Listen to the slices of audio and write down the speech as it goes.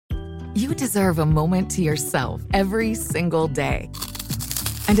You deserve a moment to yourself every single day.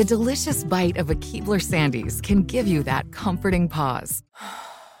 And a delicious bite of a Keebler Sandies can give you that comforting pause.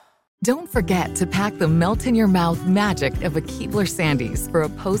 Don't forget to pack the melt-in-your-mouth magic of a Keebler Sandies for a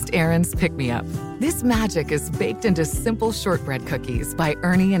post-errands pick-me-up. This magic is baked into simple shortbread cookies by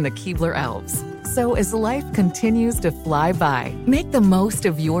Ernie and the Keebler Elves. So as life continues to fly by, make the most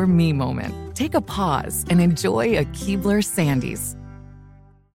of your me moment. Take a pause and enjoy a Keebler Sandies.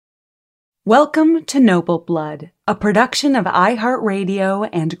 Welcome to Noble Blood, a production of iHeartRadio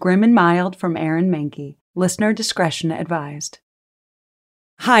and Grim and Mild from Aaron Mahnke. Listener discretion advised.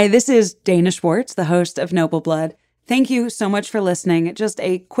 Hi, this is Dana Schwartz, the host of Noble Blood. Thank you so much for listening. Just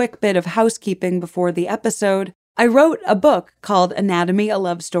a quick bit of housekeeping before the episode. I wrote a book called Anatomy, a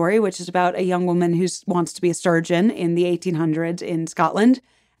Love Story, which is about a young woman who wants to be a surgeon in the 1800s in Scotland.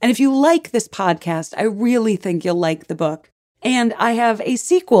 And if you like this podcast, I really think you'll like the book. And I have a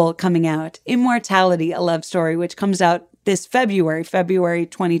sequel coming out, Immortality, a Love Story, which comes out this February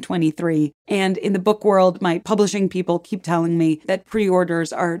 2023. And in the book world, my publishing people keep telling me that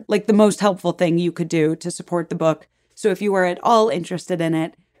pre-orders are like the most helpful thing you could do to support the book. So if you are at all interested in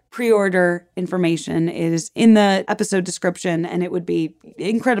it, pre-order information is in the episode description, and it would be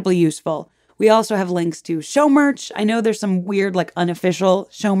incredibly useful. We also have links to show merch. I know there's some weird, unofficial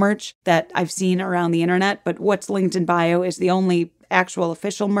show merch that I've seen around the internet, but what's linked in bio is the only actual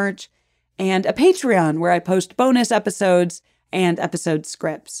official merch. And a Patreon where I post bonus episodes and episode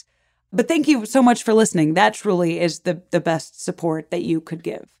scripts. But thank you so much for listening. That truly is the best support that you could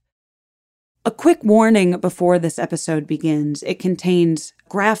give. A quick warning before this episode begins. It contains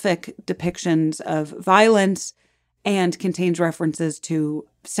graphic depictions of violence and contains references to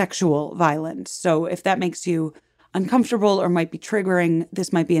sexual violence. So if that makes you uncomfortable or might be triggering,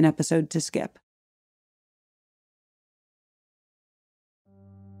 this might be an episode to skip.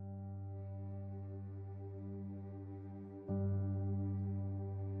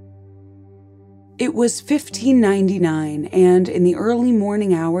 It was 1599, and in the early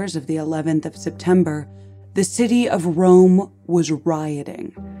morning hours of the 11th of September, the city of Rome was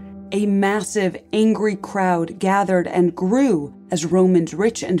rioting. A massive, angry crowd gathered and grew as Romans,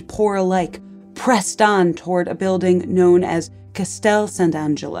 rich and poor alike, pressed on toward a building known as Castel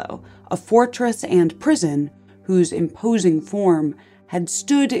Sant'Angelo, a fortress and prison whose imposing form had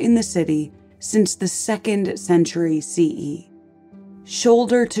stood in the city since the 2nd century CE.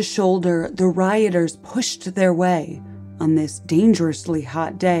 Shoulder to shoulder, the rioters pushed their way, on this dangerously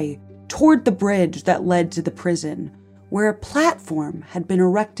hot day, toward the bridge that led to the prison, where a platform had been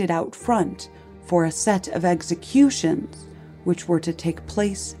erected out front for a set of executions, which were to take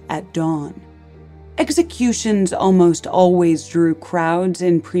place at dawn. Executions almost always drew crowds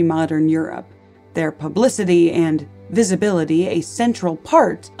in pre-modern Europe, their publicity and visibility a central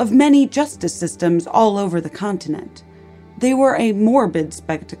part of many justice systems all over the continent. They were a morbid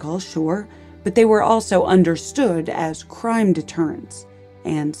spectacle, sure, but they were also understood as crime deterrents,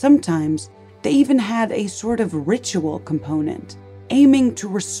 and sometimes they even had a sort of ritual component, aiming to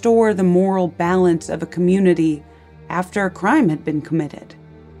restore the moral balance of a community after a crime had been committed.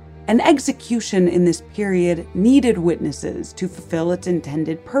 An execution in this period needed witnesses to fulfill its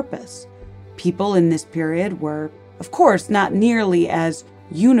intended purpose. People in this period were, of course, not nearly as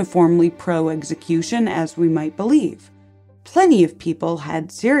uniformly pro-execution as we might believe. Plenty of people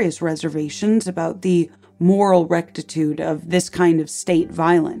had serious reservations about the moral rectitude of this kind of state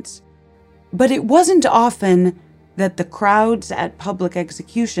violence. But it wasn't often that the crowds at public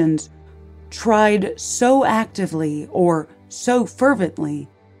executions tried so actively or so fervently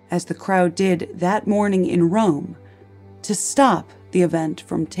as the crowd did that morning in Rome to stop the event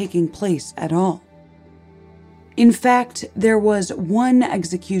from taking place at all. In fact, there was one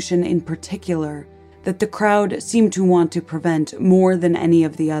execution in particular that the crowd seemed to want to prevent more than any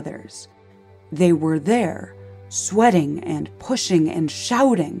of the others. They were there, sweating and pushing and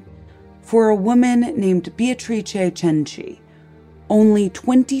shouting, for a woman named Beatrice Cenci. Only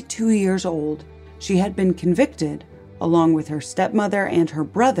 22 years old, she had been convicted, along with her stepmother and her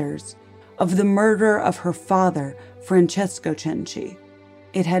brothers, of the murder of her father, Francesco Cenci.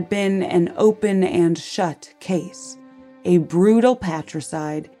 It had been an open and shut case, a brutal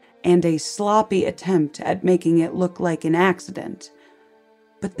patricide, and a sloppy attempt at making it look like an accident.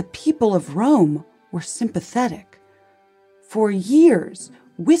 But the people of Rome were sympathetic. For years,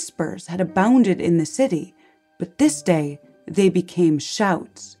 whispers had abounded in the city, but this day they became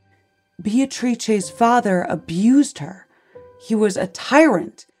shouts. Beatrice's father abused her. He was a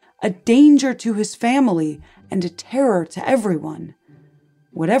tyrant, a danger to his family, and a terror to everyone.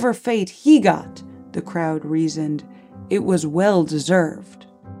 Whatever fate he got, the crowd reasoned, it was well deserved.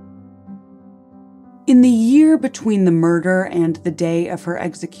 In the year between the murder and the day of her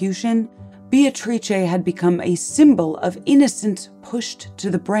execution, Beatrice had become a symbol of innocence pushed to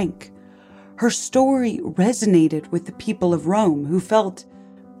the brink. Her story resonated with the people of Rome, who felt,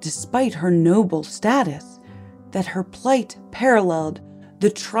 despite her noble status, that her plight paralleled the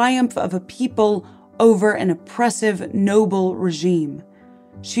triumph of a people over an oppressive noble regime.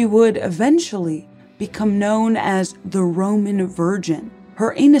 She would eventually become known as the Roman Virgin,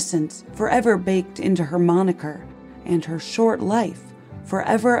 her innocence forever baked into her moniker, and her short life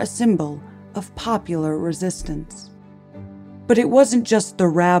forever a symbol of popular resistance. But it wasn't just the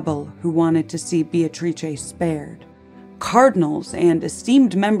rabble who wanted to see Beatrice spared. Cardinals and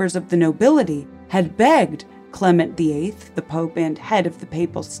esteemed members of the nobility had begged Clement VIII, the Pope and head of the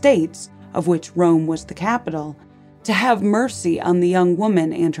Papal States, of which Rome was the capital, to have mercy on the young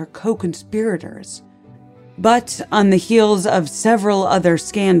woman and her co-conspirators. But on the heels of several other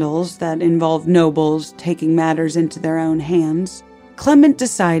scandals that involved nobles taking matters into their own hands, Clement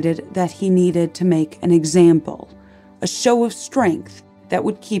decided that he needed to make an example, a show of strength that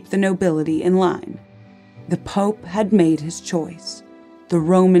would keep the nobility in line. The Pope had made his choice. The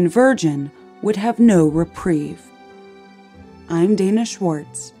Roman Virgin would have no reprieve. I'm Dana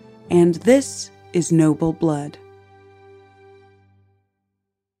Schwartz, and this is Noble Blood.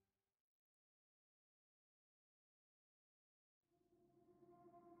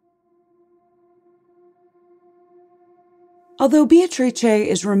 Although Beatrice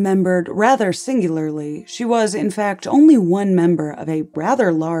is remembered rather singularly, she was, in fact, only one member of a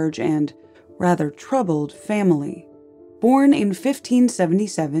rather large and rather troubled family. Born in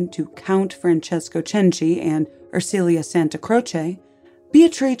 1577 to Count Francesco Cenci and Ercilia Santa Croce,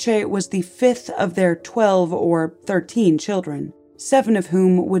 Beatrice was the fifth of their 12 or 13 children, 7 of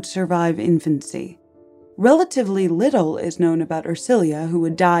whom would survive infancy. Relatively little is known about Ercilia, who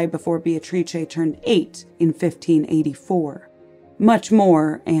would die before Beatrice turned 8 in 1584. Much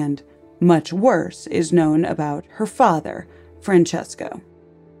more, and much worse, is known about her father, Francesco.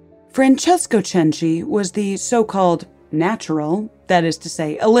 Francesco Cenci was the so-called natural, that is to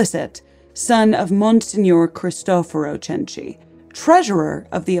say illicit, son of Monsignor Cristoforo Cenci, treasurer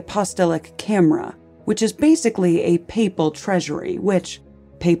of the Apostolic Camera, which is basically a papal treasury, which,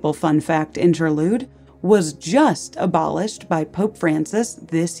 papal fun fact interlude, was just abolished by Pope Francis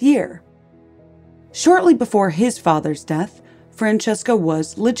this year. Shortly before his father's death, Francesco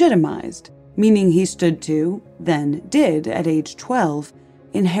was legitimized, meaning he stood to, then did at age 12,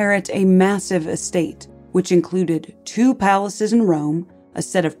 inherit a massive estate, which included 2 palaces in Rome, a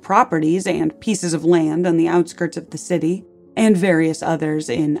set of properties and pieces of land on the outskirts of the city, and various others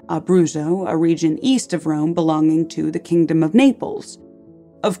in Abruzzo, a region east of Rome belonging to the Kingdom of Naples.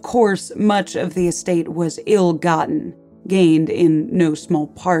 Of course, much of the estate was ill-gotten, gained in no small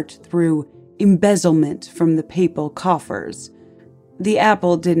part through embezzlement from the papal coffers. The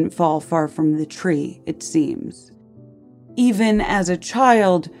apple didn't fall far from the tree, it seems. Even as a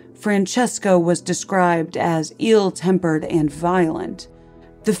child, Francesco was described as ill-tempered and violent.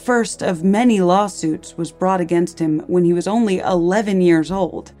 The first of many lawsuits was brought against him when he was only 11 years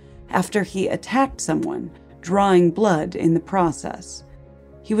old, after he attacked someone, drawing blood in the process.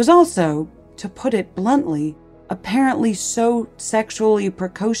 He was also, to put it bluntly, apparently so sexually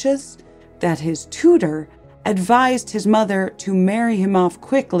precocious that his tutor advised his mother to marry him off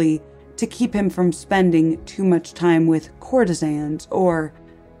quickly to keep him from spending too much time with courtesans or,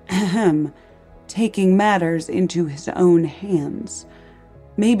 taking matters into his own hands.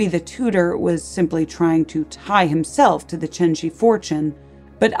 Maybe the tutor was simply trying to tie himself to the Cenci fortune,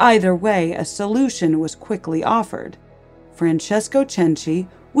 but either way, a solution was quickly offered. Francesco Cenci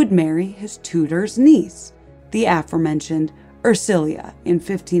would marry his tutor's niece, the aforementioned Ercilia, in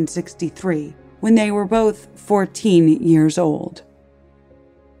 1563, when they were both 14 years old.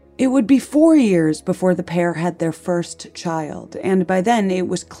 It would be 4 years before the pair had their first child, and by then it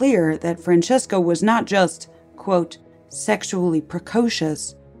was clear that Francesco was not just, quote, sexually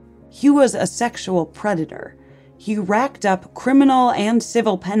precocious, he was a sexual predator. He racked up criminal and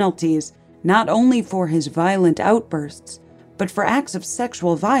civil penalties not only for his violent outbursts, but for acts of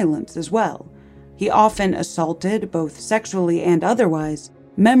sexual violence as well. He often assaulted, both sexually and otherwise,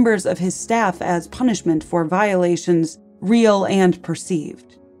 members of his staff as punishment for violations real and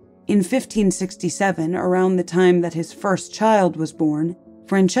perceived. In 1567, around the time that his first child was born,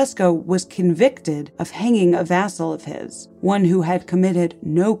 Francesco was convicted of hanging a vassal of his, one who had committed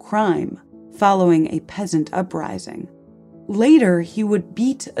no crime, following a peasant uprising. Later, he would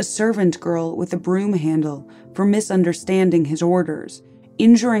beat a servant girl with a broom handle for misunderstanding his orders,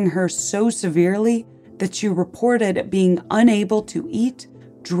 injuring her so severely that she reported being unable to eat,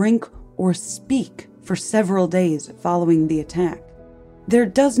 drink, or speak for several days following the attack. There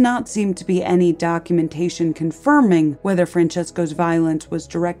does not seem to be any documentation confirming whether Francesco's violence was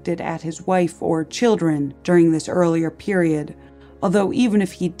directed at his wife or children during this earlier period, although even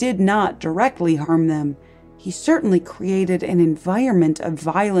if he did not directly harm them, he certainly created an environment of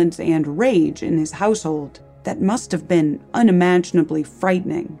violence and rage in his household that must have been unimaginably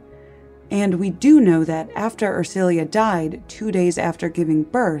frightening. And we do know that after Ersilia died 2 days after giving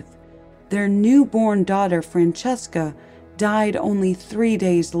birth, their newborn daughter Francesca died only 3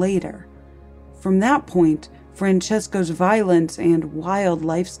 days later. From that point, Francesco's violence and wild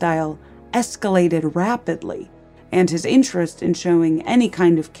lifestyle escalated rapidly, and his interest in showing any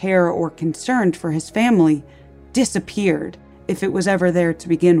kind of care or concern for his family disappeared, if it was ever there to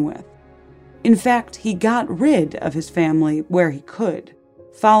begin with. In fact, he got rid of his family where he could.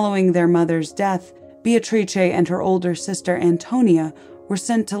 Following their mother's death, Beatrice and her older sister Antonia were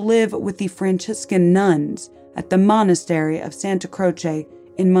sent to live with the Franciscan nuns at the monastery of Santa Croce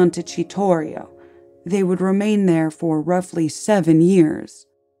in Montecitorio. They would remain there for roughly 7 years.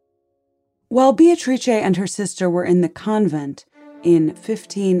 While Beatrice and her sister were in the convent, in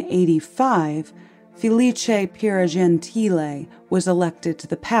 1585, Felice Pieragentile was elected to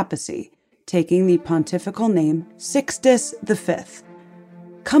the papacy, taking the pontifical name Sixtus V.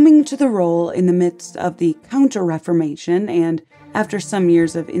 Coming to the role in the midst of the Counter-Reformation and after some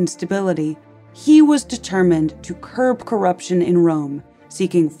years of instability, he was determined to curb corruption in Rome,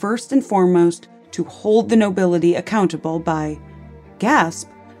 seeking first and foremost to hold the nobility accountable by, gasp,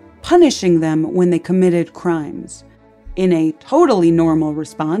 punishing them when they committed crimes. In a totally normal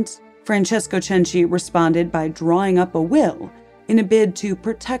response, Francesco Cenci responded by drawing up a will in a bid to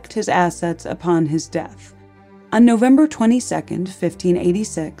protect his assets upon his death. On November 22,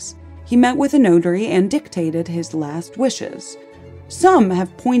 1586, he met with a notary and dictated his last wishes. Some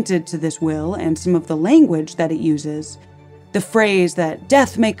have pointed to this will and some of the language that it uses. The phrase that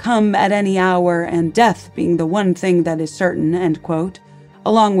death may come at any hour and death being the one thing that is certain, end quote,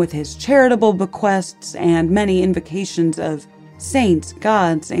 along with his charitable bequests and many invocations of saints,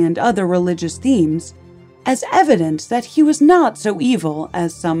 gods, and other religious themes, as evidence that he was not so evil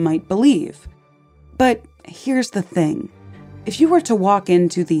as some might believe. But here's the thing. If you were to walk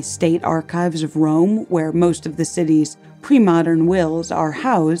into the state archives of Rome, where most of the city's pre-modern wills are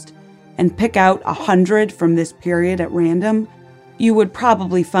housed, and pick out 100 from this period at random, you would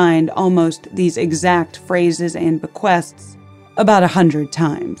probably find almost these exact phrases and bequests about 100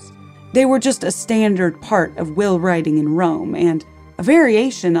 times. They were just a standard part of will writing in Rome, and a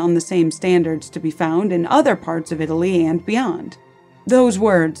variation on the same standards to be found in other parts of Italy and beyond. Those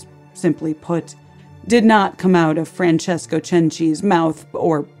words, simply put, did not come out of Francesco Cenci's mouth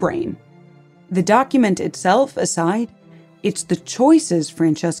or brain. The document itself aside, it's the choices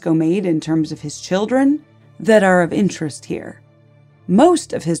Francesco made in terms of his children that are of interest here.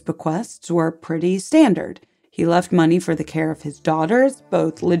 Most of his bequests were pretty standard. He left money for the care of his daughters,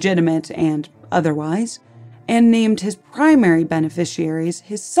 both legitimate and otherwise, and named his primary beneficiaries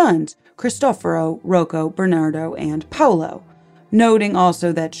his sons, Cristoforo, Rocco, Bernardo, and Paolo, noting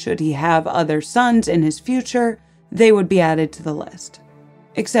also that should he have other sons in his future, they would be added to the list.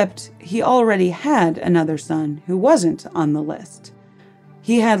 Except he already had another son who wasn't on the list.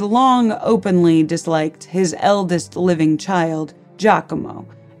 He had long openly disliked his eldest living child, Giacomo,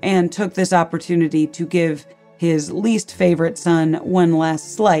 and took this opportunity to give his least favorite son one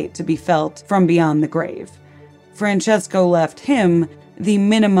last slight to be felt from beyond the grave. Francesco left him the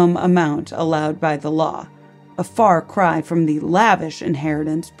minimum amount allowed by the law, a far cry from the lavish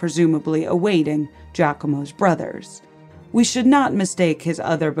inheritance presumably awaiting Giacomo's brothers. We should not mistake his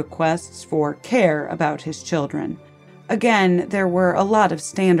other bequests for care about his children. Again, there were a lot of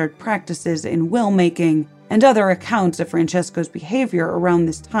standard practices in will-making, and other accounts of Francesco's behavior around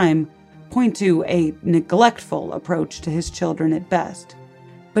this time point to a neglectful approach to his children at best.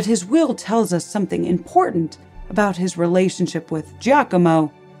 But his will tells us something important about his relationship with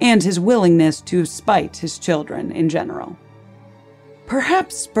Giacomo and his willingness to spite his children in general.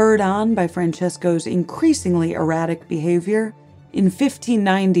 Perhaps spurred on by Francesco's increasingly erratic behavior, in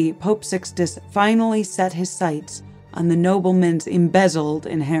 1590 Pope Sixtus finally set his sights on the nobleman's embezzled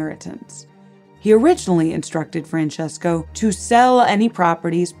inheritance. He originally instructed Francesco to sell any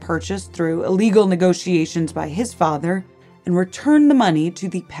properties purchased through illegal negotiations by his father and return the money to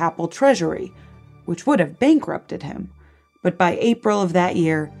the papal treasury, which would have bankrupted him. But by April of that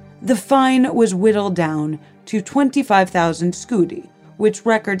year, the fine was whittled down to 25,000 scudi, which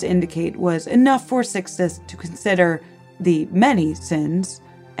records indicate was enough for Sixtus to consider the many sins,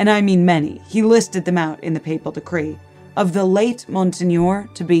 and I mean many, he listed them out in the papal decree, of the late Monsignor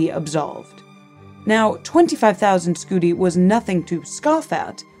to be absolved. Now, 25,000 scudi was nothing to scoff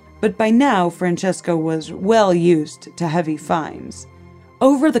at, but by now Francesco was well used to heavy fines.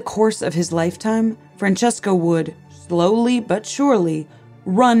 Over the course of his lifetime, Francesco would, slowly but surely,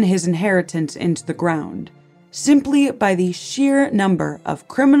 run his inheritance into the ground, simply by the sheer number of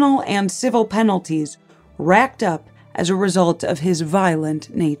criminal and civil penalties racked up as a result of his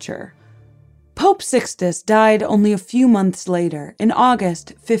violent nature. Pope Sixtus died only a few months later, in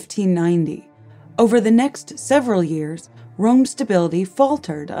August 1590. Over the next several years, Rome's stability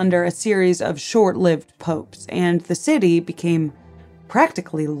faltered under a series of short-lived popes, and the city became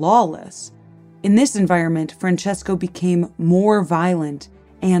practically lawless. In this environment, Francesco became more violent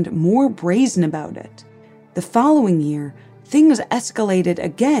and more brazen about it. The following year, things escalated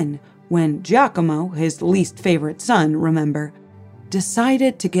again when Giacomo, his least favorite son, remember,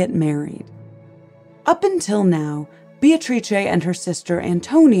 decided to get married. Up until now, Beatrice and her sister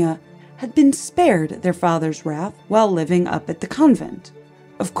Antonia had been spared their father's wrath while living up at the convent.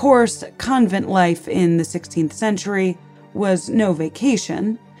 Of course, convent life in the 16th century was no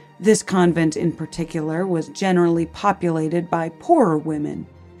vacation. This convent in particular was generally populated by poorer women,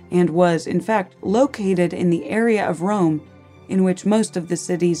 and was in fact located in the area of Rome in which most of the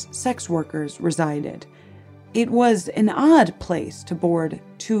city's sex workers resided. It was an odd place to board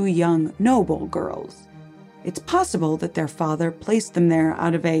two young noble girls. It's possible that their father placed them there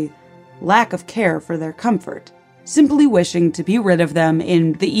out of a lack of care for their comfort, simply wishing to be rid of them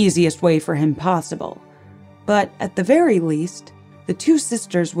in the easiest way for him possible. But at the very least, the two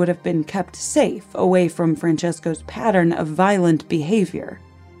sisters would have been kept safe away from Francesco's pattern of violent behavior.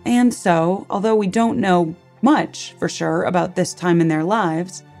 And so, although we don't know much for sure about this time in their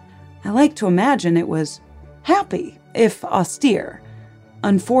lives, I like to imagine it was happy, if austere.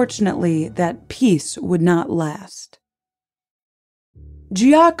 Unfortunately, that peace would not last.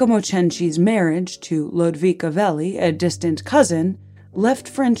 Giacomo Cenci's marriage to Lodovica Velli, a distant cousin, left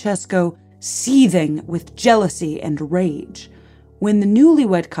Francesco seething with jealousy and rage. When the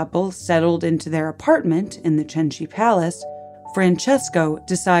newlywed couple settled into their apartment in the Cenci Palace, Francesco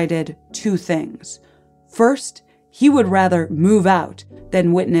decided two things. First, he would rather move out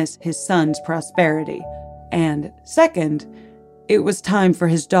than witness his son's prosperity. And second, it was time for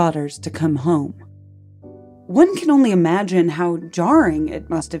his daughters to come home. One can only imagine how jarring it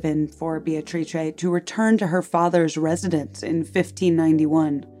must have been for Beatrice to return to her father's residence in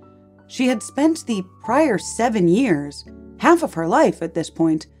 1591. She had spent the prior 7 years, half of her life at this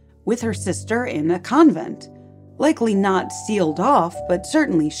point, with her sister in a convent, likely not sealed off, but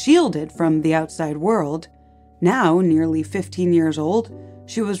certainly shielded from the outside world. Now, nearly 15 years old,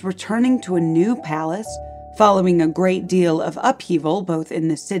 she was returning to a new palace, following a great deal of upheaval both in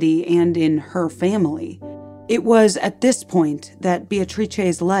the city and in her family. It was at this point that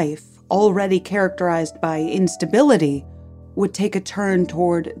Beatrice's life, already characterized by instability, would take a turn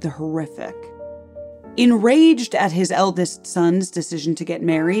toward the horrific. Enraged at his eldest son's decision to get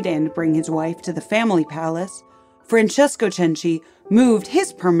married and bring his wife to the family palace, Francesco Cenci moved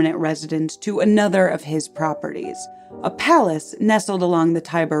his permanent residence to another of his properties, a palace nestled along the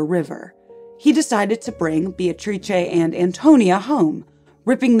Tiber River. He decided to bring Beatrice and Antonia home,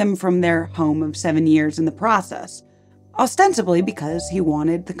 ripping them from their home of 7 years in the process, ostensibly because he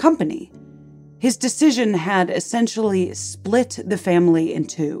wanted the company. His decision had essentially split the family in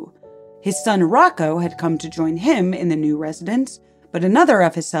two. His son Rocco had come to join him in the new residence, but another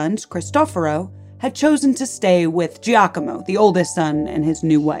of his sons, Cristoforo, had chosen to stay with Giacomo, the oldest son, and his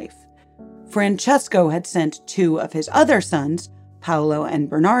new wife. Francesco had sent 2 of his other sons, Paolo and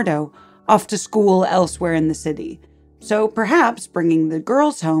Bernardo, off to school elsewhere in the city. So perhaps bringing the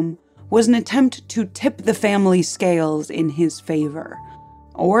girls home was an attempt to tip the family scales in his favor.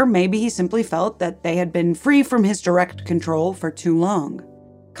 Or maybe he simply felt that they had been free from his direct control for too long.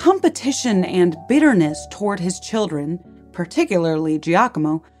 Competition and bitterness toward his children, particularly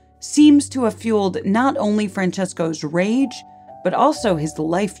Giacomo, seems to have fueled not only Francesco's rage, but also his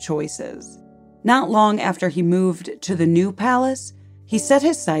life choices. Not long after he moved to the new palace, he set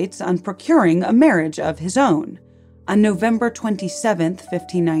his sights on procuring a marriage of his own. On November 27,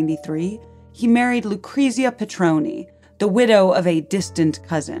 1593, he married Lucrezia Petroni, the widow of a distant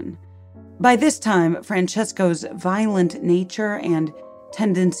cousin. By this time, Francesco's violent nature and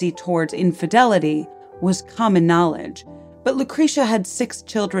tendency towards infidelity was common knowledge, but Lucrezia had 6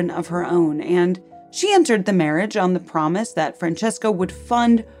 children of her own, and she entered the marriage on the promise that Francesco would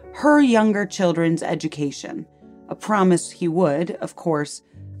fund her younger children's education, a promise he would, of course,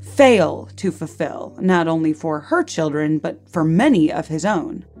 fail to fulfill, not only for her children, but for many of his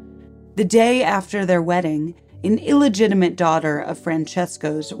own. The day after their wedding, an illegitimate daughter of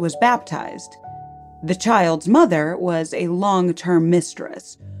Francesco's was baptized. The child's mother was a long-term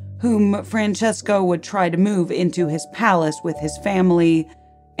mistress, whom Francesco would try to move into his palace with his family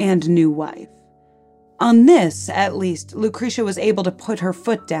and new wife. On this, at least, Lucretia was able to put her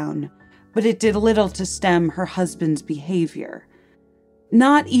foot down, but it did little to stem her husband's behavior.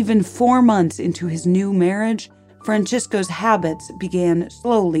 Not even 4 months into his new marriage, Francesco's habits began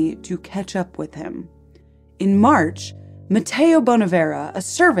slowly to catch up with him. In March, Matteo Bonavera, a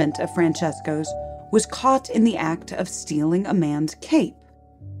servant of Francesco's, was caught in the act of stealing a man's cape.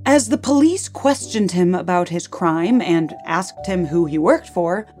 As the police questioned him about his crime and asked him who he worked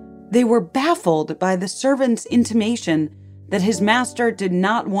for, they were baffled by the servant's intimation that his master did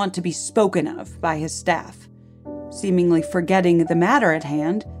not want to be spoken of by his staff. Seemingly forgetting the matter at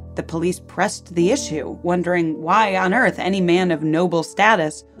hand, the police pressed the issue, wondering why on earth any man of noble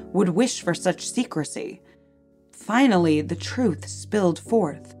status would wish for such secrecy. Finally, the truth spilled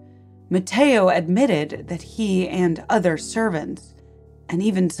forth. Matteo admitted that he and other servants, and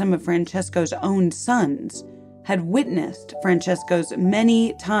even some of Francesco's own sons, had witnessed Francesco's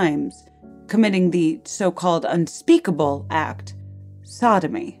many times committing the so-called unspeakable act,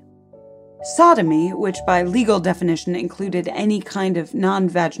 sodomy. Sodomy, which by legal definition included any kind of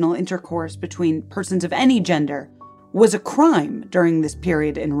non-vaginal intercourse between persons of any gender, was a crime during this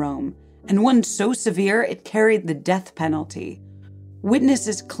period in Rome, and one so severe it carried the death penalty.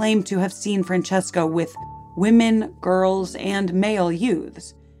 Witnesses claimed to have seen Francesco with women, girls, and male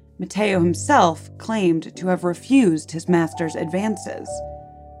youths. Matteo himself claimed to have refused his master's advances.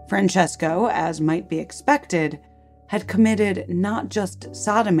 Francesco, as might be expected, had committed not just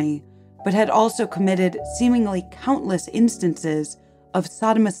sodomy, but had also committed seemingly countless instances of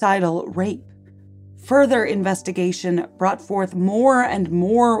sodomicidal rape. Further investigation brought forth more and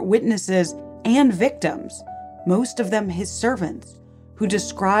more witnesses and victims, most of them his servants, who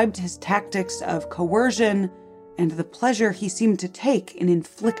described his tactics of coercion and the pleasure he seemed to take in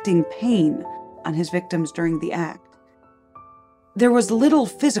inflicting pain on his victims during the act. There was little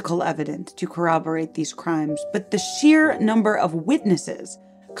physical evidence to corroborate these crimes, but the sheer number of witnesses,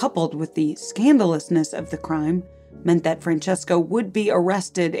 coupled with the scandalousness of the crime, meant that Francesco would be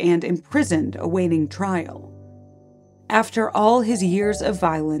arrested and imprisoned awaiting trial. After all his years of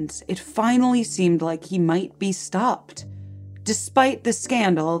violence, it finally seemed like he might be stopped. Despite the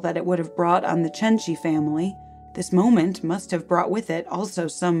scandal that it would have brought on the Cenci family, this moment must have brought with it also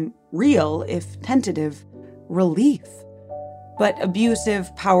some real, if tentative, relief. But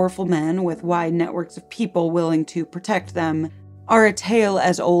abusive, powerful men with wide networks of people willing to protect them are a tale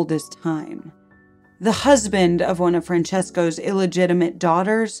as old as time. The husband of one of Francesco's illegitimate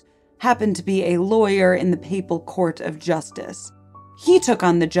daughters happened to be a lawyer in the Papal Court of Justice. He took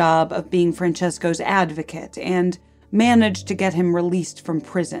on the job of being Francesco's advocate and managed to get him released from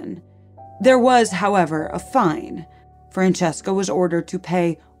prison. There was, however, a fine. Francesco was ordered to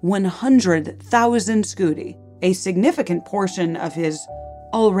pay 100,000 scudi, a significant portion of his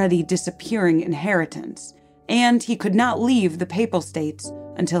already disappearing inheritance, and he could not leave the Papal States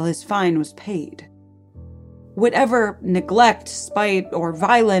until his fine was paid. Whatever neglect, spite, or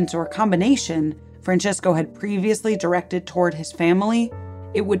violence or combination Francesco had previously directed toward his family,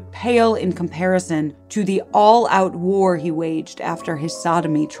 it would pale in comparison to the all-out war he waged after his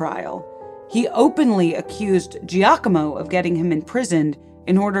sodomy trial. He openly accused Giacomo of getting him imprisoned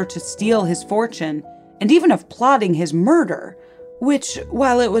in order to steal his fortune, and even of plotting his murder, which,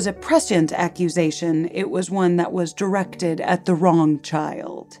 while it was a prescient accusation, it was one that was directed at the wrong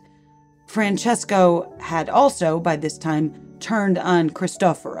child. Francesco had also, by this time, turned on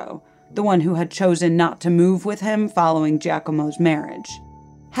Cristoforo, the one who had chosen not to move with him following Giacomo's marriage.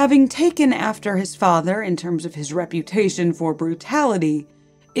 Having taken after his father in terms of his reputation for brutality,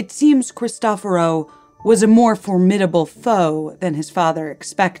 it seems Cristoforo was a more formidable foe than his father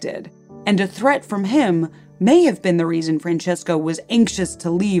expected, and a threat from him may have been the reason Francesco was anxious to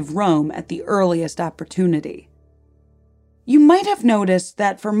leave Rome at the earliest opportunity. You might have noticed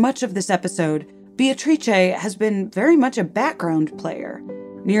that for much of this episode, Beatrice has been very much a background player,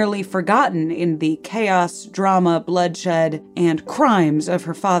 nearly forgotten in the chaos, drama, bloodshed, and crimes of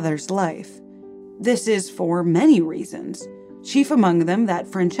her father's life. This is for many reasons, chief among them that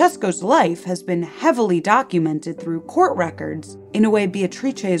Francesco's life has been heavily documented through court records in a way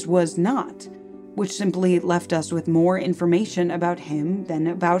Beatrice's was not, which simply left us with more information about him than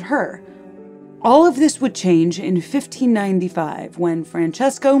about her. All of this would change in 1595 when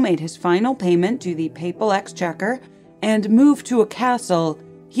Francesco made his final payment to the papal exchequer and moved to a castle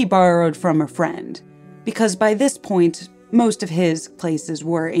he borrowed from a friend, because by this point, most of his places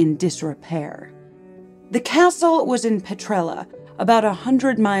were in disrepair. The castle was in Petrella, about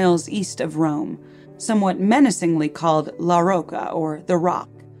 100 miles east of Rome, somewhat menacingly called La Rocca, or the Rock.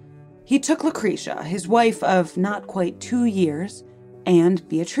 He took Lucretia, his wife of not quite 2 years, and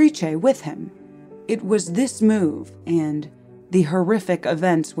Beatrice with him. It was this move, and the horrific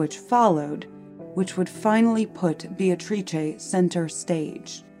events which followed, which would finally put Beatrice center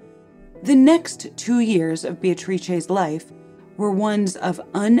stage. The next 2 years of Beatrice's life were ones of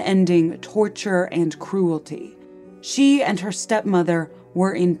unending torture and cruelty. She and her stepmother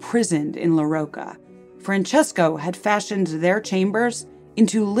were imprisoned in La Rocca. Francesco had fashioned their chambers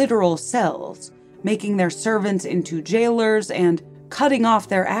into literal cells, making their servants into jailers and cutting off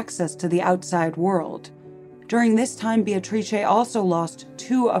their access to the outside world. During this time, Beatrice also lost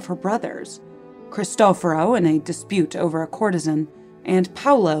 2 of her brothers, Cristoforo in a dispute over a courtesan, and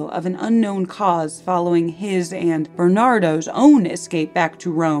Paolo of an unknown cause following his and Bernardo's own escape back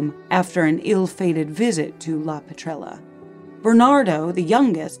to Rome after an ill-fated visit to La Petrella. Bernardo, the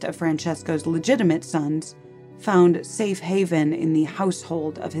youngest of Francesco's legitimate sons, found safe haven in the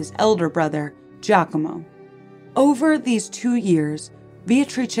household of his elder brother, Giacomo. Over these 2 years,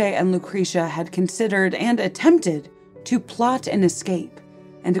 Beatrice and Lucretia had considered and attempted to plot an escape,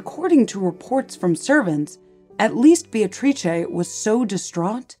 and according to reports from servants, at least Beatrice was so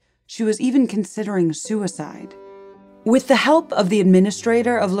distraught she was even considering suicide. With the help of the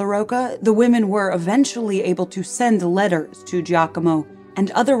administrator of La Rocca, the women were eventually able to send letters to Giacomo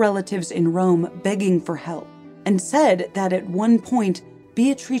and other relatives in Rome begging for help, and said that at one point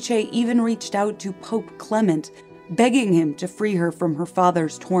Beatrice even reached out to Pope Clement, begging him to free her from her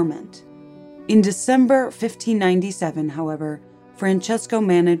father's torment. In December 1597, however, Francesco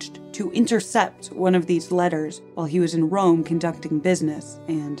managed to intercept one of these letters while he was in Rome conducting business,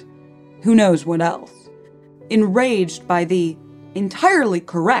 and who knows what else. Enraged by the entirely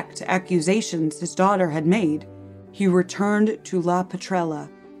correct accusations his daughter had made, he returned to La Petrella,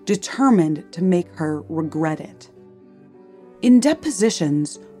 determined to make her regret it. In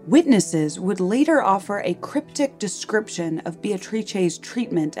depositions, witnesses would later offer a cryptic description of Beatrice's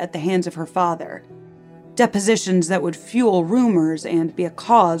treatment at the hands of her father, depositions that would fuel rumors and be a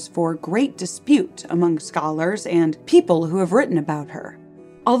cause for great dispute among scholars and people who have written about her.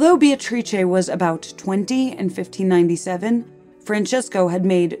 Although Beatrice was about 20 in 1597, Francesco had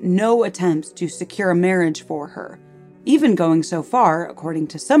made no attempts to secure a marriage for her, even going so far, according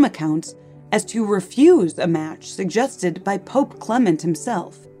to some accounts, as to refuse a match suggested by Pope Clement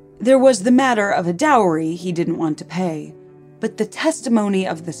himself. There was the matter of a dowry he didn't want to pay, but the testimony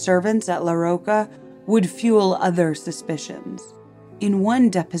of the servants at La Rocca would fuel other suspicions. In one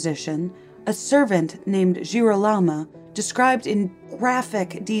deposition, a servant named Girolamo described in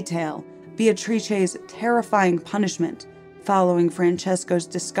graphic detail Beatrice's terrifying punishment following Francesco's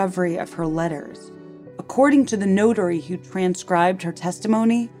discovery of her letters. According to the notary who transcribed her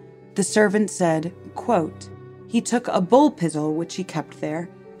testimony, the servant said, quote, "He took a bull pizzle which he kept there,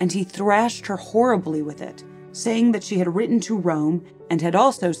 and he thrashed her horribly with it, saying that she had written to Rome and had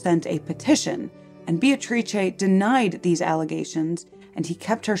also sent a petition, and Beatrice denied these allegations, and he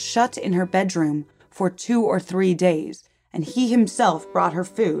kept her shut in her bedroom for 2 or 3 days, and he himself brought her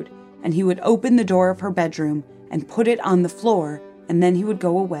food, and he would open the door of her bedroom and put it on the floor, and then he would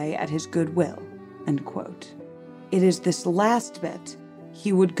go away at his good will." End quote. It is this last bit,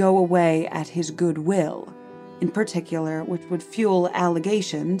 he would go away at his good will, in particular, which would fuel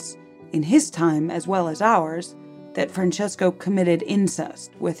allegations, in his time as well as ours, that Francesco committed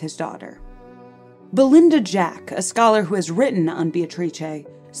incest with his daughter. Belinda Jack, a scholar who has written on Beatrice,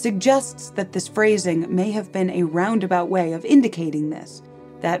 suggests that this phrasing may have been a roundabout way of indicating this,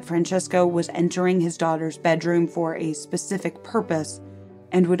 that Francesco was entering his daughter's bedroom for a specific purpose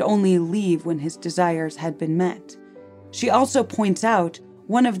and would only leave when his desires had been met. She also points out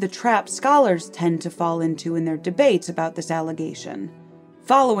one of the traps scholars tend to fall into in their debates about this allegation.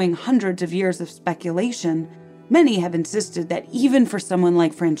 Following hundreds of years of speculation, many have insisted that even for someone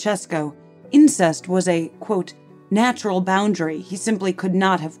like Francesco, incest was a, quote, natural boundary he simply could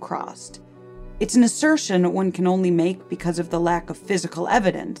not have crossed. It's an assertion one can only make because of the lack of physical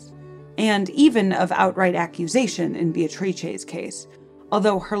evidence, and even of outright accusation in Beatrice's case,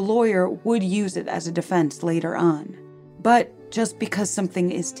 although her lawyer would use it as a defense later on. But just because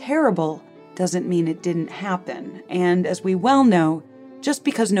something is terrible doesn't mean it didn't happen, and as we well know, just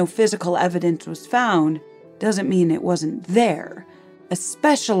because no physical evidence was found doesn't mean it wasn't there,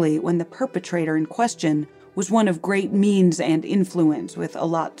 especially when the perpetrator in question was one of great means and influence with a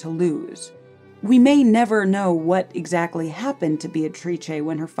lot to lose. We may never know what exactly happened to Beatrice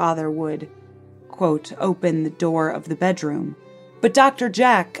when her father would, quote, open the door of the bedroom, but Dr.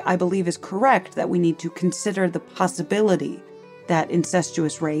 Jack, I believe, is correct that we need to consider the possibility that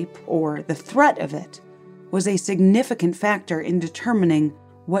incestuous rape, or the threat of it, was a significant factor in determining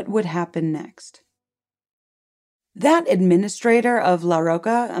what would happen next. That administrator of La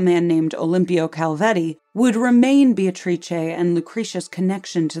Rocca, a man named Olimpio Calvetti, would remain Beatrice and Lucretia's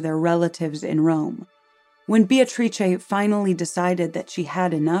connection to their relatives in Rome. When Beatrice finally decided that she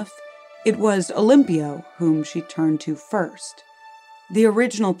had enough, it was Olimpio whom she turned to first. The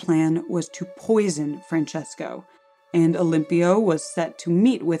original plan was to poison Francesco, and Olimpio was set to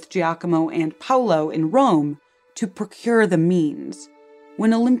meet with Giacomo and Paolo in Rome to procure the means.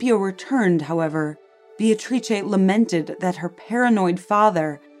 When Olimpio returned, however, Beatrice lamented that her paranoid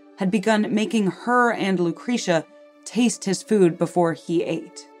father had begun making her and Lucretia taste his food before he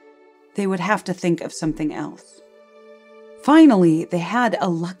ate. They would have to think of something else. Finally, they had a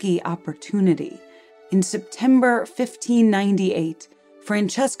lucky opportunity. In September 1598,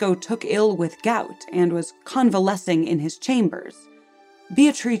 Francesco took ill with gout and was convalescing in his chambers.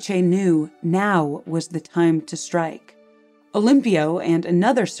 Beatrice knew now was the time to strike. Olimpio and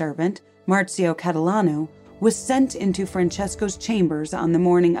another servant, Marzio Catalano, was sent into Francesco's chambers on the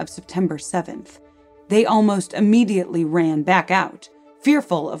morning of September 7th. They almost immediately ran back out,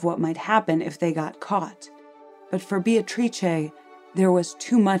 fearful of what might happen if they got caught. But for Beatrice, there was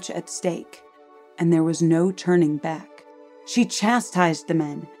too much at stake, and there was no turning back. She chastised the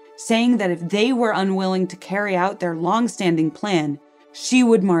men, saying that if they were unwilling to carry out their long-standing plan, she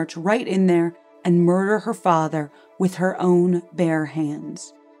would march right in there and murder her father with her own bare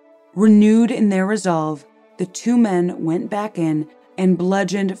hands. Renewed in their resolve, the two men went back in and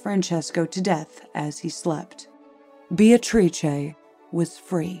bludgeoned Francesco to death as he slept. Beatrice was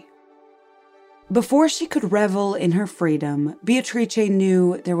free. Before she could revel in her freedom, Beatrice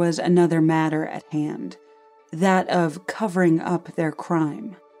knew there was another matter at hand, that of covering up their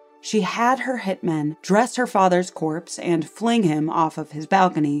crime. She had her hitmen dress her father's corpse and fling him off of his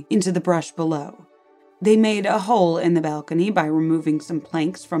balcony into the brush below. They made a hole in the balcony by removing some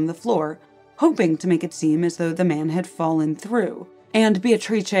planks from the floor, hoping to make it seem as though the man had fallen through, and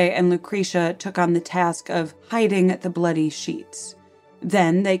Beatrice and Lucretia took on the task of hiding the bloody sheets.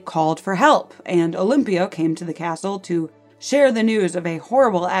 Then they called for help, and Olimpio came to the castle to share the news of a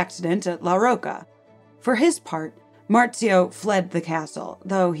horrible accident at La Rocca. For his part, Marzio fled the castle,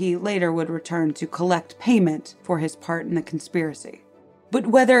 though he later would return to collect payment for his part in the conspiracy. But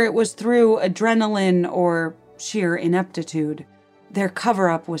whether it was through adrenaline or sheer ineptitude, their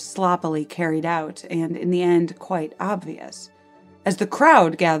cover-up was sloppily carried out, and in the end quite obvious. As the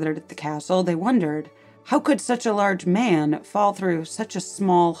crowd gathered at the castle, they wondered, how could such a large man fall through such a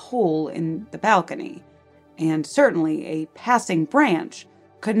small hole in the balcony? And certainly a passing branch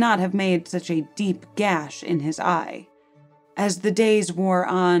could not have made such a deep gash in his eye. As the days wore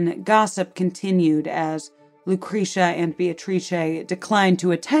on, gossip continued as Lucretia and Beatrice declined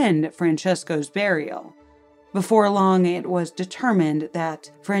to attend Francesco's burial. Before long, it was determined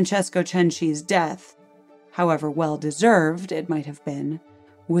that Francesco Cenci's death, however well-deserved it might have been,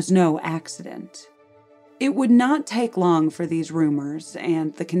 was no accident. It would not take long for these rumors,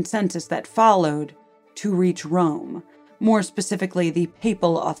 and the consensus that followed, to reach Rome, more specifically the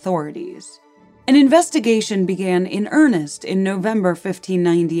papal authorities. An investigation began in earnest in November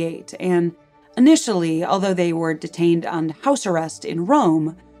 1598, and initially, although they were detained on house arrest in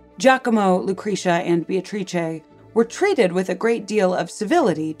Rome, Giacomo, Lucretia, and Beatrice were treated with a great deal of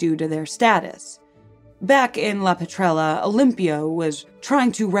civility due to their status. Back in La Petrella, Olimpio was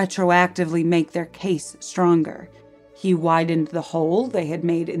trying to retroactively make their case stronger. He widened the hole they had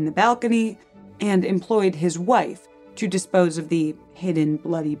made in the balcony and employed his wife to dispose of the hidden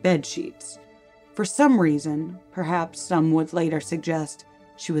bloody bedsheets. For some reason, perhaps some would later suggest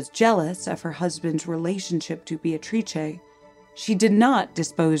she was jealous of her husband's relationship to Beatrice, she did not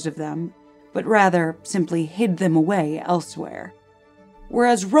dispose of them, but rather simply hid them away elsewhere.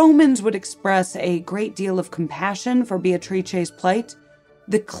 Whereas Romans would express a great deal of compassion for Beatrice's plight,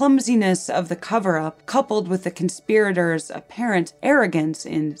 the clumsiness of the cover-up, coupled with the conspirators' apparent arrogance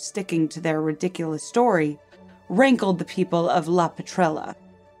in sticking to their ridiculous story, rankled the people of La Petrella.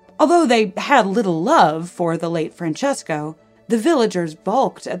 Although they had little love for the late Francesco, the villagers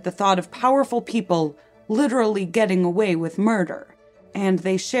balked at the thought of powerful people literally getting away with murder, and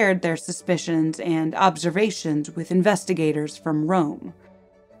they shared their suspicions and observations with investigators from Rome.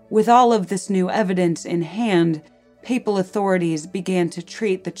 With all of this new evidence in hand, papal authorities began to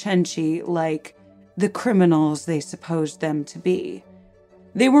treat the Cenci like the criminals they supposed them to be.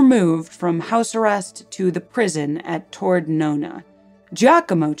 They were moved from house arrest to the prison at Tor Nona.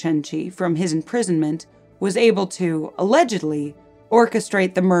 Giacomo Cenci, from his imprisonment, was able to, allegedly,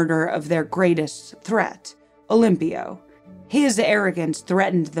 orchestrate the murder of their greatest threat, Olimpio. His arrogance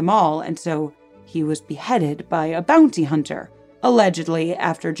threatened them all, and so he was beheaded by a bounty hunter, allegedly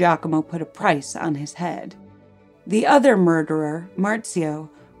after Giacomo put a price on his head. The other murderer, Marzio,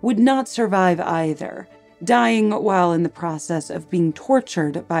 would not survive either, dying while in the process of being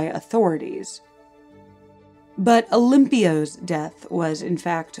tortured by authorities. But Olimpio's death was, in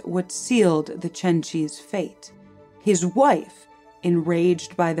fact, what sealed the Cenci's fate. His wife,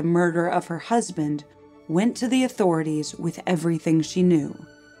 enraged by the murder of her husband, went to the authorities with everything she knew.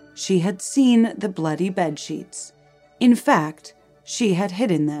 She had seen the bloody bedsheets. In fact, she had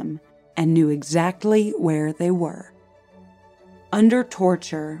hidden them and knew exactly where they were. Under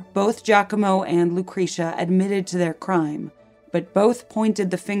torture, both Giacomo and Lucretia admitted to their crime, but both pointed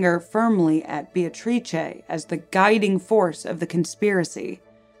the finger firmly at Beatrice as the guiding force of the conspiracy.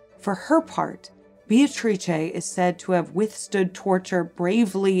 For her part, Beatrice is said to have withstood torture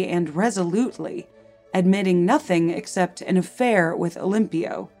bravely and resolutely, admitting nothing except an affair with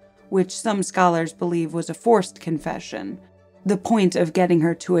Olimpio, which some scholars believe was a forced confession. The point of getting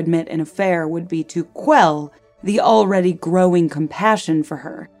her to admit an affair would be to quell the already growing compassion for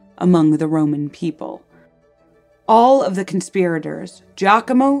her among the Roman people. All of the conspirators,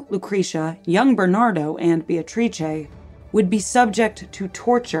 Giacomo, Lucretia, young Bernardo, and Beatrice, would be subject to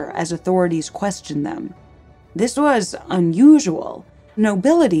torture as authorities questioned them. This was unusual.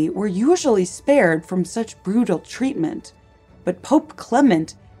 Nobility were usually spared from such brutal treatment, but Pope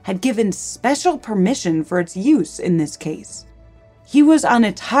Clement had given special permission for its use in this case. He was on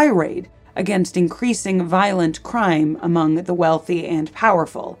a tirade against increasing violent crime among the wealthy and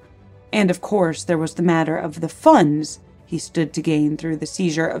powerful. And of course, there was the matter of the funds he stood to gain through the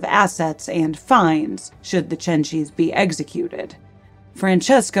seizure of assets and fines should the Cencis be executed.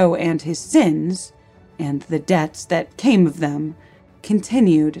 Francesco and his sins, and the debts that came of them,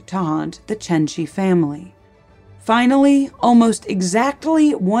 continued to haunt the Cenci family. Finally, almost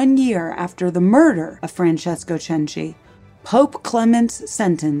exactly 1 year after the murder of Francesco Cenci, Pope Clement's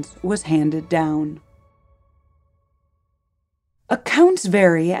sentence was handed down. Accounts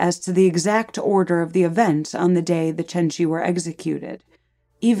vary as to the exact order of the events on the day the Cenci were executed.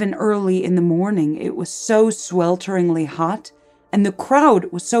 Even early in the morning, it was so swelteringly hot, and the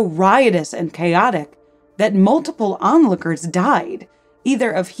crowd was so riotous and chaotic that multiple onlookers died,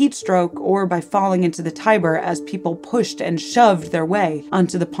 either of heat stroke or by falling into the Tiber as people pushed and shoved their way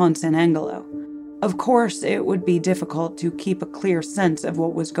onto the Ponte San Angelo. Of course, it would be difficult to keep a clear sense of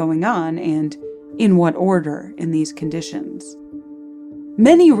what was going on and in what order in these conditions.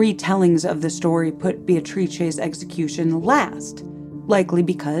 Many retellings of the story put Beatrice's execution last, likely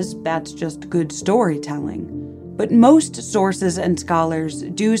because that's just good storytelling. But most sources and scholars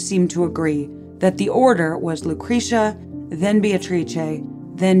do seem to agree that the order was Lucretia, then Beatrice,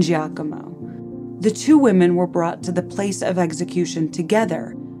 then Giacomo. The two women were brought to the place of execution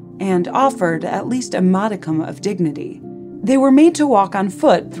together and offered at least a modicum of dignity. They were made to walk on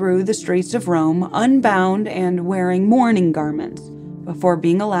foot through the streets of Rome, unbound and wearing mourning garments, before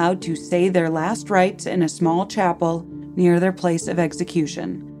being allowed to say their last rites in a small chapel near their place of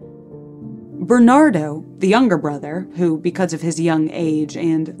execution. Bernardo, the younger brother, who, because of his young age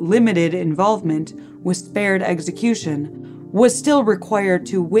and limited involvement, was spared execution, was still required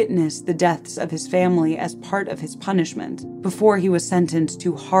to witness the deaths of his family as part of his punishment before he was sentenced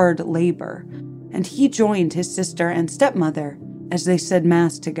to hard labor, and he joined his sister and stepmother as they said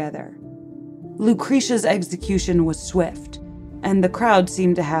Mass together. Lucretia's execution was swift, and the crowd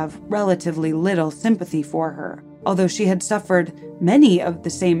seemed to have relatively little sympathy for her. Although she had suffered many of the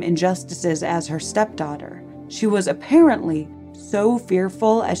same injustices as her stepdaughter, she was apparently so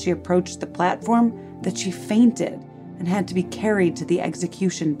fearful as she approached the platform that she fainted and had to be carried to the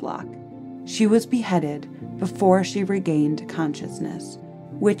execution block. She was beheaded before she regained consciousness,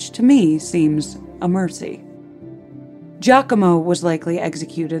 which to me seems a mercy. Giacomo was likely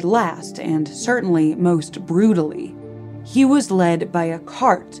executed last, and certainly most brutally. He was led by a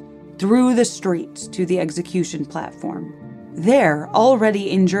cart through the streets to the execution platform. There, already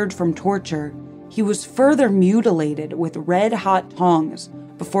injured from torture, he was further mutilated with red-hot tongs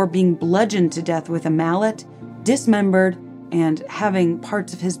before being bludgeoned to death with a mallet, dismembered, and having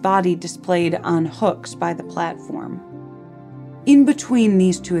parts of his body displayed on hooks by the platform. In between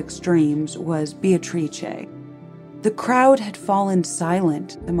these two extremes was Beatrice. The crowd had fallen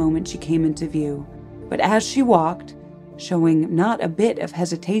silent the moment she came into view, but as she walked, showing not a bit of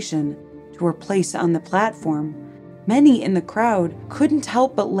hesitation, to her place on the platform, many in the crowd couldn't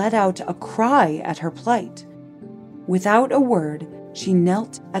help but let out a cry at her plight. Without a word, she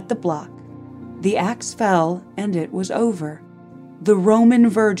knelt at the block. The axe fell, and it was over. The Roman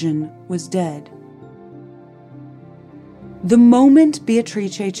Virgin was dead. The moment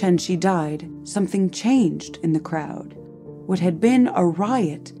Beatrice Cenci died, something changed in the crowd. What had been a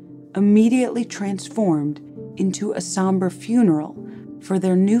riot immediately transformed into a somber funeral for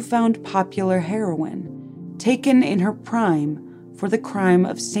their newfound popular heroine, taken in her prime for the crime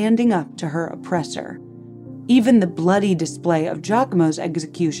of standing up to her oppressor. Even the bloody display of Giacomo's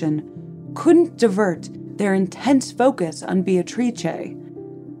execution couldn't divert their intense focus on Beatrice.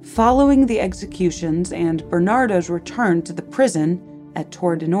 Following the executions and Bernardo's return to the prison at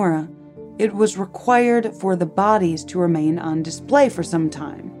Tordenora, it was required for the bodies to remain on display for some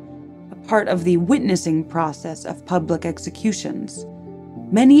time, a part of the witnessing process of public executions.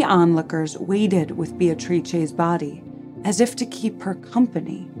 Many onlookers waited with Beatrice's body, as if to keep her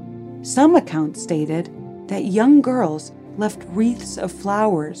company. Some accounts stated that young girls left wreaths of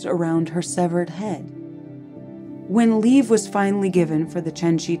flowers around her severed head. When leave was finally given for the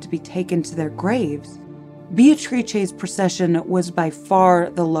Cenci to be taken to their graves, Beatrice's procession was by far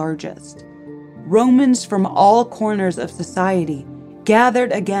the largest. Romans from all corners of society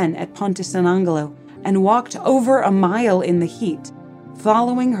gathered again at Ponte San Angelo and walked over a mile in the heat,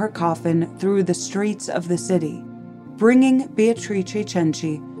 following her coffin through the streets of the city, bringing Beatrice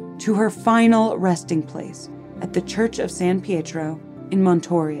Cenci to her final resting place at the Church of San Pietro in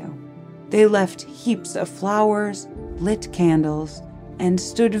Montorio. They left heaps of flowers, lit candles, and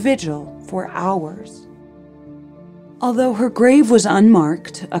stood vigil for hours. Although her grave was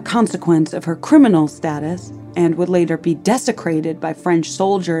unmarked, a consequence of her criminal status, and would later be desecrated by French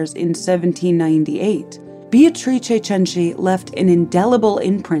soldiers in 1798, Beatrice Cenci left an indelible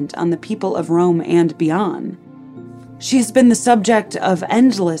imprint on the people of Rome and beyond. She has been the subject of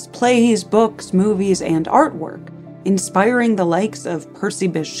endless plays, books, movies, and artwork, inspiring the likes of Percy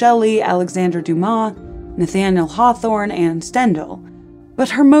Bysshe Shelley, Alexander Dumas, Nathaniel Hawthorne, and Stendhal. But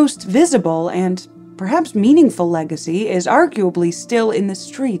her most visible and perhaps meaningful legacy is arguably still in the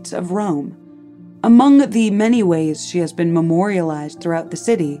streets of Rome. Among the many ways she has been memorialized throughout the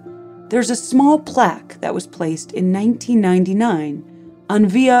city, there's a small plaque that was placed in 1999 on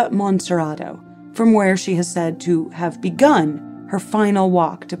Via Monserrato, from where she is said to have begun her final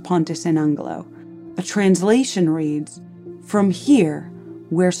walk to Ponte San Angelo. A translation reads, "From here,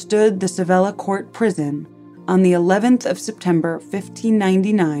 where stood the Sevilla Court prison, on the 11th of September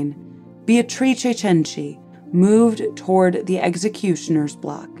 1599, Beatrice Cenci moved toward the executioner's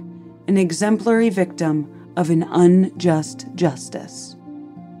block, an exemplary victim of an unjust justice."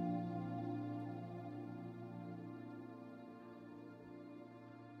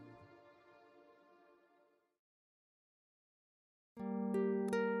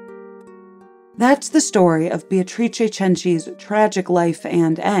 That's the story of Beatrice Cenci's tragic life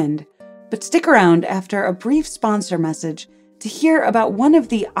and end, but stick around after a brief sponsor message to hear about one of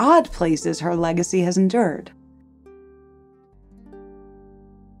the odd places her legacy has endured.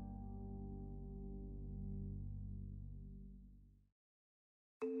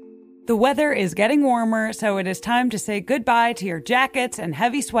 The weather is getting warmer, so it is time to say goodbye to your jackets and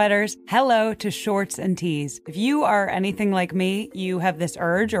heavy sweaters. Hello to shorts and tees. If you are anything like me, you have this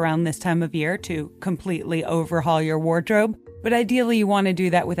urge around this time of year to completely overhaul your wardrobe, but ideally you want to do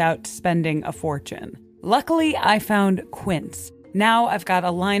that without spending a fortune. Luckily, I found Quince. Now I've got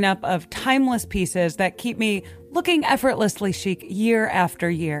a lineup of timeless pieces that keep me looking effortlessly chic year after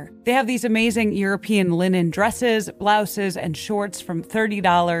year. They have these amazing European linen dresses, blouses, and shorts from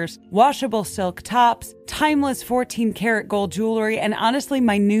 $30, washable silk tops, timeless 14-karat gold jewelry, and honestly,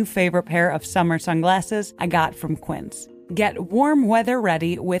 my new favorite pair of summer sunglasses I got from Quince. Get warm weather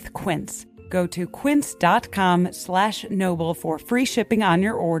ready with Quince. Go to quince.com/noble for free shipping on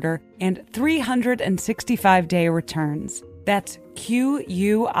your order and 365-day returns. That's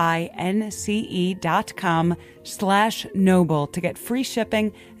QUINCE.com/noble to get free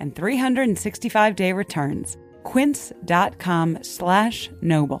shipping and 365-day returns.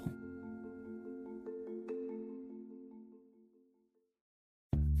 Quince.com/noble.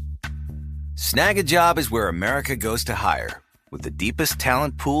 Snag a Job is where America goes to hire, with the deepest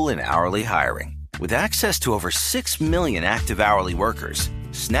talent pool in hourly hiring. With access to over 6 million active hourly workers,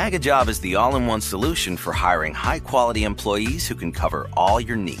 Snag a Job is the all-in-one solution for hiring high-quality employees who can cover all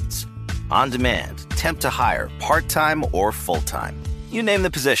your needs. On demand, temp to hire, part-time or full-time. You name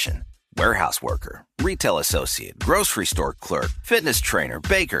the position. Warehouse worker, retail associate, grocery store clerk, fitness trainer,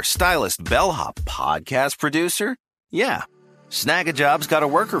 baker, stylist, bellhop, podcast producer. Yeah, Snag a Job's got a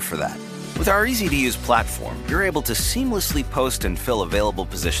worker for that. With our easy-to-use platform, you're able to seamlessly post and fill available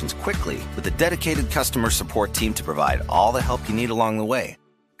positions quickly with a dedicated customer support team to provide all the help you need along the way.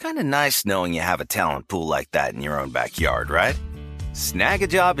 Kind of nice knowing you have a talent pool like that in your own backyard, right? Snag a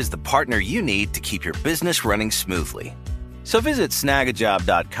Job is the partner you need to keep your business running smoothly. So visit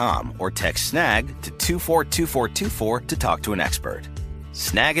snagajob.com or text snag to 242424 to talk to an expert.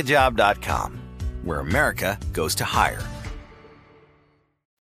 Snagajob.com, where America goes to hire.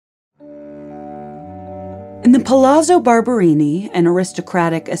 In the Palazzo Barberini, an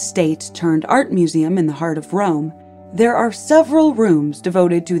aristocratic estate turned art museum in the heart of Rome, there are several rooms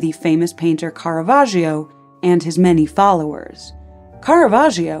devoted to the famous painter Caravaggio and his many followers.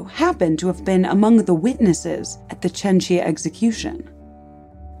 Caravaggio happened to have been among the witnesses at the Cenci execution.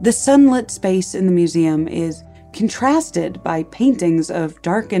 The sunlit space in the museum is contrasted by paintings of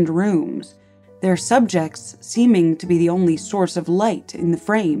darkened rooms, their subjects seeming to be the only source of light in the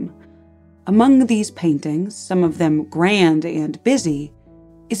frame. Among these paintings, some of them grand and busy,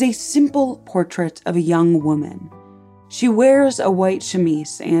 is a simple portrait of a young woman. She wears a white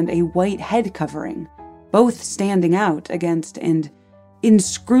chemise and a white head covering, both standing out against an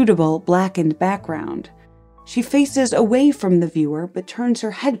inscrutable blackened background. She faces away from the viewer but turns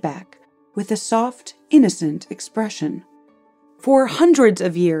her head back with a soft, innocent expression. For hundreds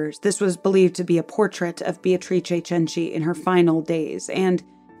of years, this was believed to be a portrait of Beatrice Cenci in her final days, and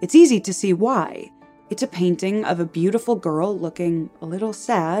it's easy to see why. It's a painting of a beautiful girl looking a little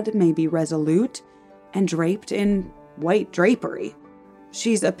sad, maybe resolute, and draped in white drapery.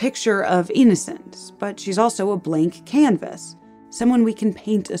 She's a picture of innocence, but she's also a blank canvas, someone we can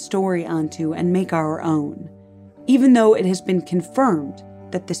paint a story onto and make our own. Even though it has been confirmed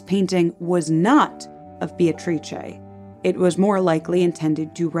that this painting was not of Beatrice, it was more likely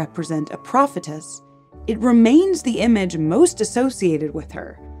intended to represent a prophetess, it remains the image most associated with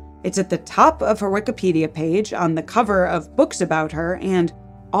her. It's at the top of her Wikipedia page, on the cover of books about her, and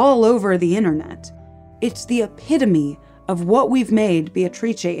all over the internet. It's the epitome of what we've made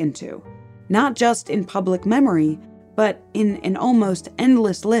Beatrice into, not just in public memory, but in an almost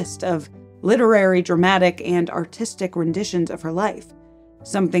endless list of literary, dramatic, and artistic renditions of her life.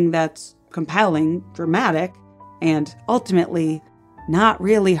 Something that's compelling, dramatic, and ultimately not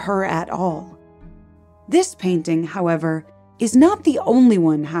really her at all. This painting, however, is not the only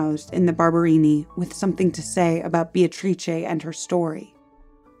one housed in the Barberini with something to say about Beatrice and her story.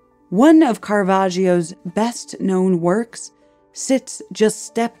 One of Caravaggio's best-known works sits just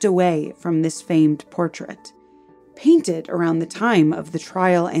stepped away from this famed portrait. Painted around the time of the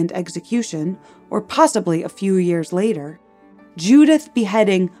trial and execution, or possibly a few years later, Judith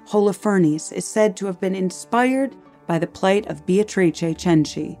beheading Holofernes is said to have been inspired by the plight of Beatrice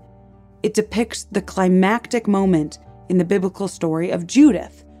Cenci. It depicts the climactic moment in the biblical story of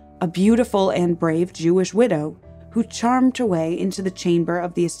Judith, a beautiful and brave Jewish widow who charmed her way into the chamber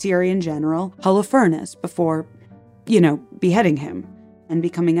of the Assyrian general Holofernes before, beheading him and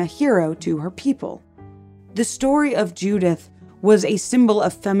becoming a hero to her people. The story of Judith was a symbol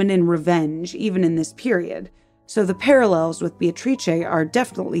of feminine revenge even in this period, so the parallels with Beatrice are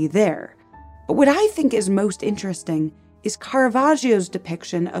definitely there. But what I think is most interesting is Caravaggio's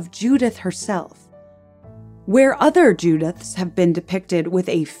depiction of Judith herself. Where other Judiths have been depicted with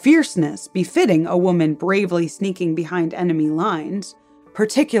a fierceness befitting a woman bravely sneaking behind enemy lines,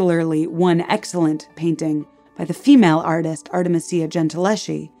 particularly one excellent painting by the female artist Artemisia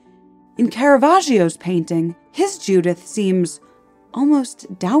Gentileschi, in Caravaggio's painting, his Judith seems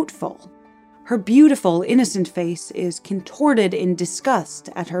almost doubtful. Her beautiful, innocent face is contorted in disgust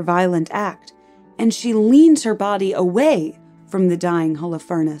at her violent act, and she leans her body away from the dying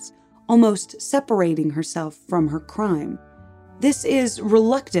Holofernes, almost separating herself from her crime. This is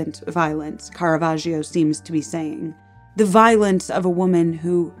reluctant violence, Caravaggio seems to be saying, the violence of a woman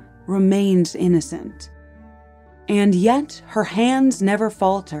who remains innocent. And yet her hands never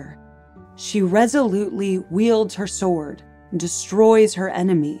falter. She resolutely wields her sword and destroys her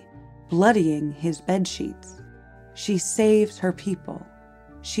enemy, bloodying his bedsheets. She saves her people.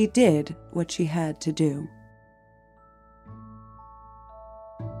 She did what she had to do.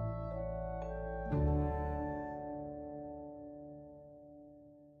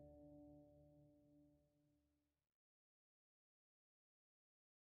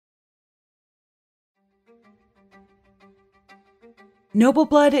 Noble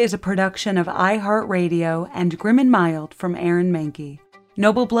Blood is a production of iHeartRadio and Grim and Mild from Aaron Mahnke.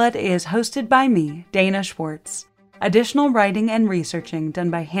 Noble Blood is hosted by me, Dana Schwartz. Additional writing and researching done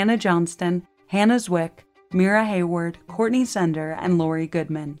by Hannah Johnston, Hannah Zwick, Mira Hayward, Courtney Sender, and Lori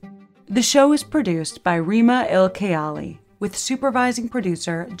Goodman. The show is produced by Rima Il-Kayali, with supervising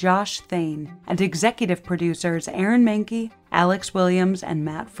producer Josh Thane and executive producers Aaron Mahnke, Alex Williams, and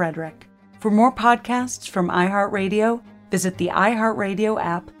Matt Frederick. For more podcasts from iHeartRadio, visit the iHeartRadio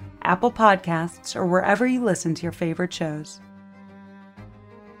app, Apple Podcasts, or wherever you listen to your favorite shows.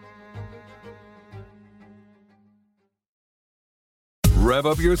 Rev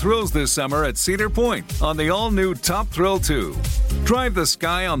up your thrills this summer at Cedar Point on the all-new Top Thrill 2. Drive the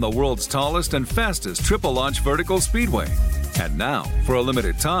sky on the world's tallest and fastest triple-launch vertical speedway. And now, for a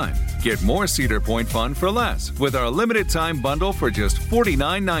limited time, get more Cedar Point fun for less with our limited-time bundle for just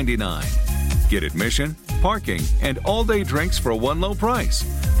 $49.99. Get admission, parking, and all-day drinks for one low price.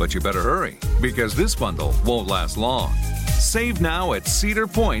 But you better hurry, because this bundle won't last long. Save now at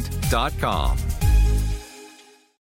cedarpoint.com.